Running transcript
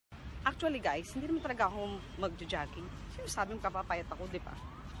Actually guys, hindi naman talaga ako mag-jogging. Sino sabi mo kapapayat ako, di ba?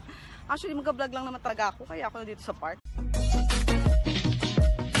 Actually, mag-vlog lang naman talaga ako, kaya ako na dito sa park.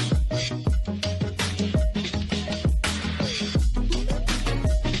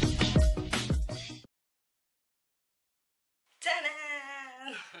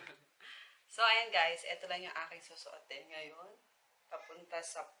 Tanan! So, ayan guys, ito lang yung aking susuotin ngayon. Papunta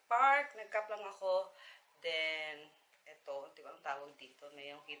sa park, nag-cap lang ako. Then, ito, hindi ko ang tawag dito,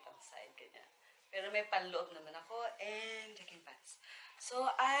 may yung kitang side, ganyan. Pero may panloob naman ako, and jogging pants. So,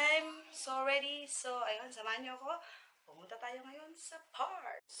 I'm so ready. So, ayun, samahan niyo ako. Pumunta tayo ngayon sa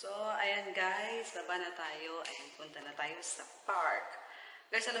park. So, ayan guys, baba na tayo. Ayan, punta na tayo sa park.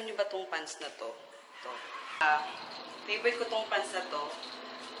 Guys, alam niyo ba itong pants na to? Ito. Favorite ko itong pants na to.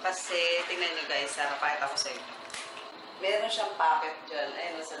 Kasi, tingnan niyo guys, pakita ko sa inyo. Meron siyang pocket dyan.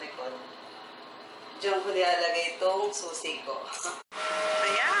 Ayun, sa likod. Diyan ko nilalagay itong susi ko.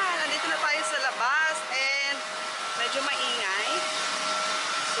 Ayan, nandito na tayo sa labas. And, medyo maingay.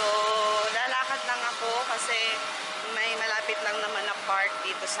 So, lalakad lang ako kasi may malapit lang naman na park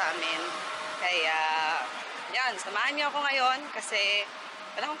dito sa amin. Kaya, yan, samahan niyo ako ngayon kasi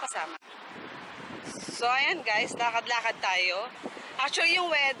wala akong kasama. So, ayan guys, lakad-lakad tayo. Actually,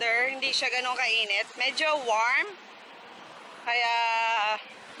 yung weather, hindi siya ganun kainit. Medyo warm. Kaya,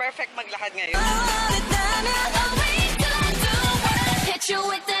 perfect maglakad ngayon.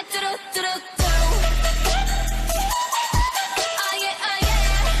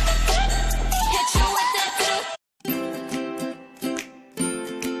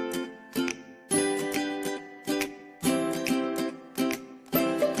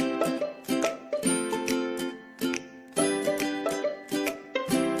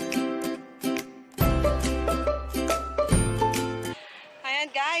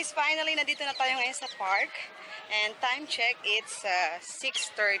 Guys, finally, nandito na tayo ngayon sa park. And time check, it's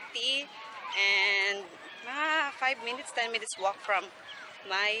 6:30. And 5 minutes, 10 minutes walk from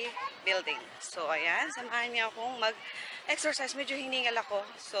my building. So, ayan, samahan niya akong mag-exercise. Medyo hiningal ako.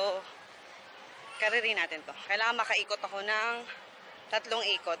 So, karirin natin to. Kailangan makaikot ako ng 3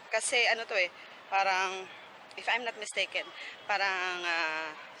 ikot. Kasi, ano to parang, if I'm not mistaken, parang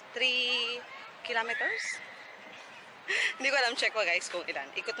 3 kilometers? Hindi ko alam, check ko guys kung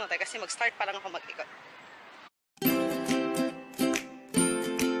ilan. Ikot mo tayo kasi mag-start pa lang ako mag-ikot.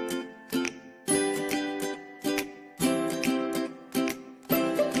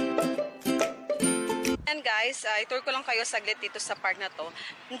 And guys, i-tour ko lang kayo saglit dito sa park na to.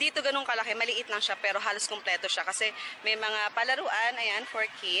 Hindi to ganun kalaki, maliit lang siya pero halos kompleto siya kasi may mga palaruan, ayan, for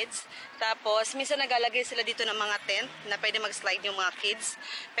kids. Tapos, minsan nagalagay sila dito ng mga tent na pwede mag-slide yung mga kids.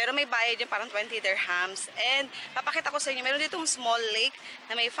 Pero may bayad yung parang 20 dirhams. And, papakita ko sa inyo, meron ditong small lake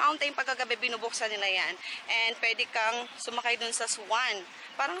na may fountain pagkagabi binubuksan nila yan. And, pwede kang sumakay dun sa swan.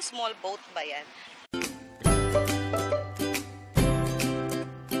 Parang small boat ba yan?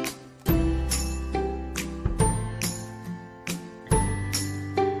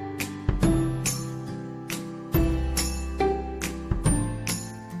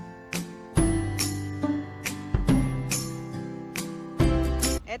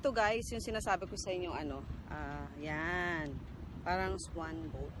 Ito guys, yung sinasabi ko sa inyo yan. Parang swan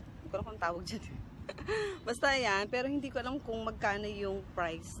boat. Hindi ko alam kung tawag dyan. Basta yan, pero hindi ko alam kung magkano yung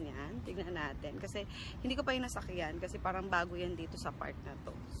price niyan. Tignan natin. Kasi hindi ko pa yung nasakyan kasi parang bago yan dito sa park na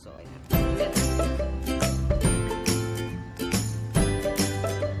to. So, ayan.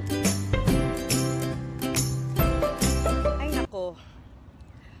 Ay nako.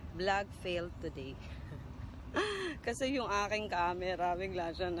 Vlog failed today. Kasi yung aking camera,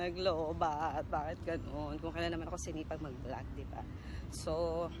 bigla siya nag-lobat. Bakit ganun? Kung kailan naman ako sinipag mag-vlog, diba?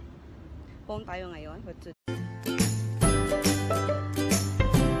 So, home tayo ngayon.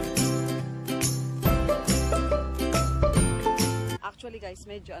 Actually guys,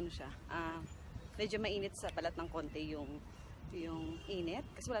 medyo medyo mainit sa balat ng konti yung init.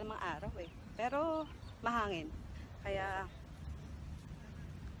 Kasi wala namang araw Pero, mahangin. Kaya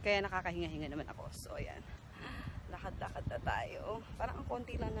nakakahinga-hinga naman ako. So, ayan. Lakad-lakad na tayo. Parang ang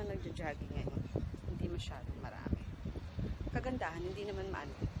konti lang na nagjo-jogging ngayon. Hindi masyadong marami. Kagandahan, hindi naman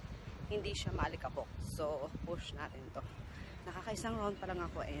hindi siya maalikabok. So, push natin to. Nakakaisang round pa lang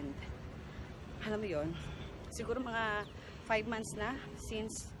ako and alam mo yun, siguro mga 5 months na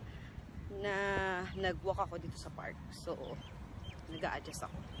since na nag-walk ako dito sa park. So, nag-a-adjust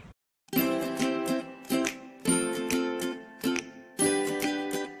ako.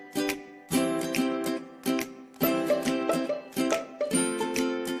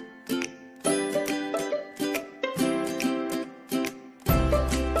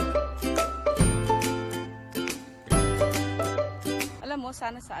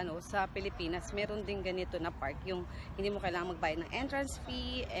 sana sa Pilipinas, meron din ganito na park, yung hindi mo kailangan magbayad ng entrance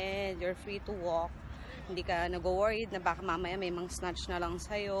fee and you're free to walk. Hindi ka nag-worried na baka mamaya may mga snatch na lang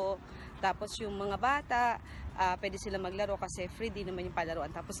sa'yo. Tapos yung mga bata, pwede sila maglaro kasi free din naman yung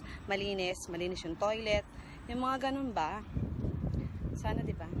palaruan. Tapos malinis yung toilet. Yung mga ganun ba? Sana,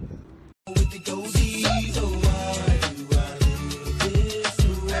 di ba?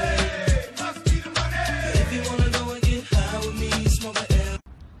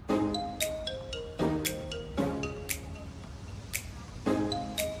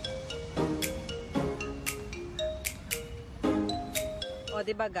 O,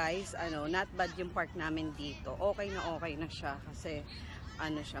 diba guys, not bad yung park namin dito. Okay na siya kasi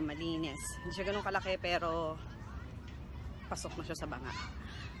siya, malinis. Hindi siya ganun kalaki pero pasok na siya sa banga.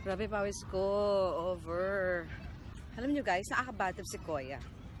 Grabe, pawis ko. Over. Alam nyo guys, nakaka-bad trip si Kuya.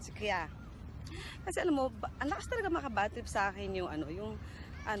 Kasi alam mo, ang lakas talaga maka-bad trip sa akin yung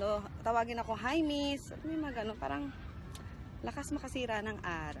tawagin ako, hi miss. May mga ganun, parang lakas makasira ng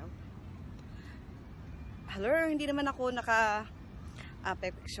araw. Hello, hindi naman ako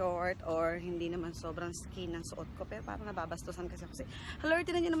perfect short or hindi naman sobrang skin ng suot ko, pero parang nababastusan kasi ako. Hello,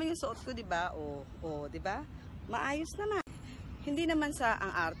 tinan niyo naman yung suot ko, di ba? Di ba? Maayos naman. Hindi naman sa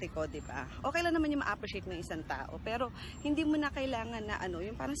ang arte ko, di ba? Okay lang naman yung ma-appreciate ng isang tao, pero hindi mo na kailangan na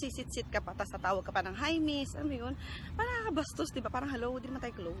yung parang sisit-sit ka pa, tapos tatawag ka pa ng hi miss, alam mo yun? Parang nakakabastos, di ba? Parang hello, di naman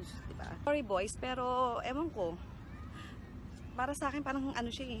tayo close, di ba? Sorry boys, pero ewan ko. Para sa akin parang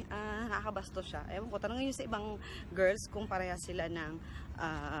siya nakakabastos siya. Ewan ko, tanongin nyo sa ibang girls kung pareha sila ng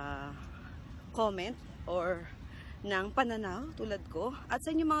comment or ng pananaw tulad ko. At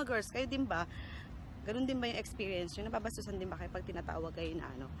sa inyo mga girls, kayo din ba? Ganun din ba yung experience nyo? Nababastusan din ba kayo pag tinatawag kayo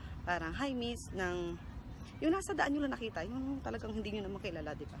na parang hi miss ng yung nasa daan nyo lang nakita, yung talagang hindi nyo naman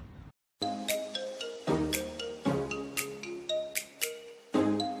kilala, di ba?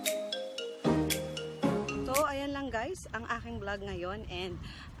 Guys, ang aking vlog ngayon and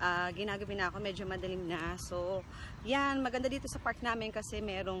ginagabi na ako, medyo madilim na. So, yan, maganda dito sa park namin kasi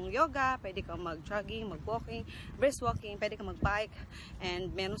merong yoga, pwede kang mag-jogging, mag-walking, brisk walking, pwede kang mag-bike,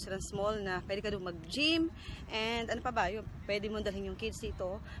 and meron silang small na pwede ka doon mag-gym, and ano pa ba, pwede mo dalhin yung kids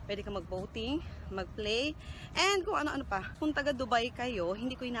dito, pwede kang mag-boating, mag-play, and kung ano-ano pa. Kung taga Dubai kayo,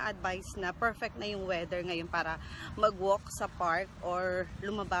 hindi ko ina-advise na perfect na yung weather ngayon para mag-walk sa park or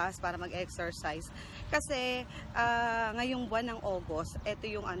lumabas para mag-exercise. Kasi ngayong buwan ng August, ito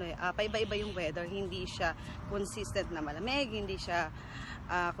yung paiba-iba yung weather, hindi siya consistent na malamig, hindi siya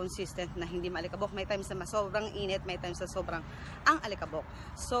consistent na hindi maalikabok. May times na sobrang init, may times na sobrang ang alikabok.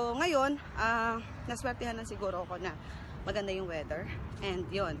 So ngayon, naswertihan na siguro ako na maganda yung weather. And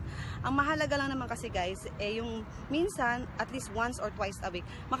yun, ang mahalaga lang naman kasi guys, yung minsan, at least once or twice a week,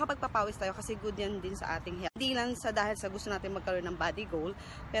 makapagpapawis tayo kasi good yan din sa ating health. Hindi lang dahil sa gusto natin magkaroon ng body goal,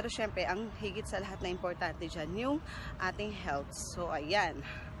 pero syempre, ang higit sa lahat na importante dyan, yung ating health. So ayan.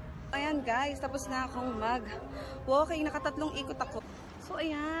 Ayan guys, tapos na akong mag-walking, nakatatlong ikot ako. So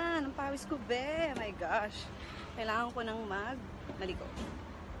ayan, ang pawis ko be, my gosh. Kailangan ko nang maligo.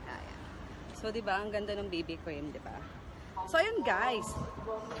 Ayan. So diba, ang ganda ng BB cream, diba? So, ayun guys.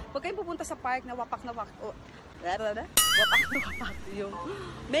 Huwag kayong pupunta sa park na wapak na wapak. Wapak yung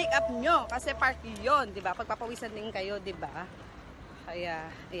make-up nyo. Kasi park yun, diba? Pagpapawisan din kayo, diba? Kaya,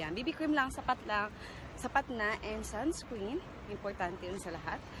 ayan. BB cream lang, sapat na, and sunscreen. Importante yun sa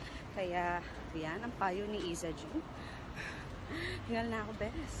lahat. Kaya, ayan, ang payo ni Isa Jean. Hingal na ako,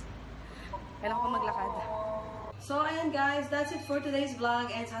 bes. Kailangan ko maglakad. So, ayan guys, that's it for today's vlog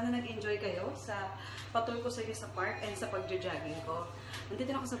and sana nag-enjoy kayo sa patuloy ko sa inyo sa park and sa pagjo-jogging ko.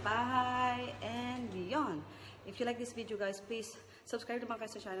 Nandito na ako sa bahay and beyond. If you like this video guys, please subscribe naman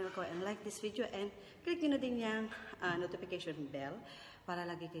kayo sa channel ko and like this video and click nyo na din yung notification bell para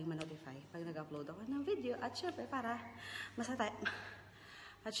lagi kayong ma-notify pag nag-upload ako ng video at syempre para masaya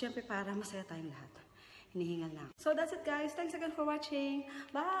tayong lahat. Hinihingal na ako. So, that's it guys. Thanks again for watching.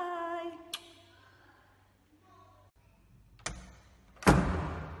 Bye!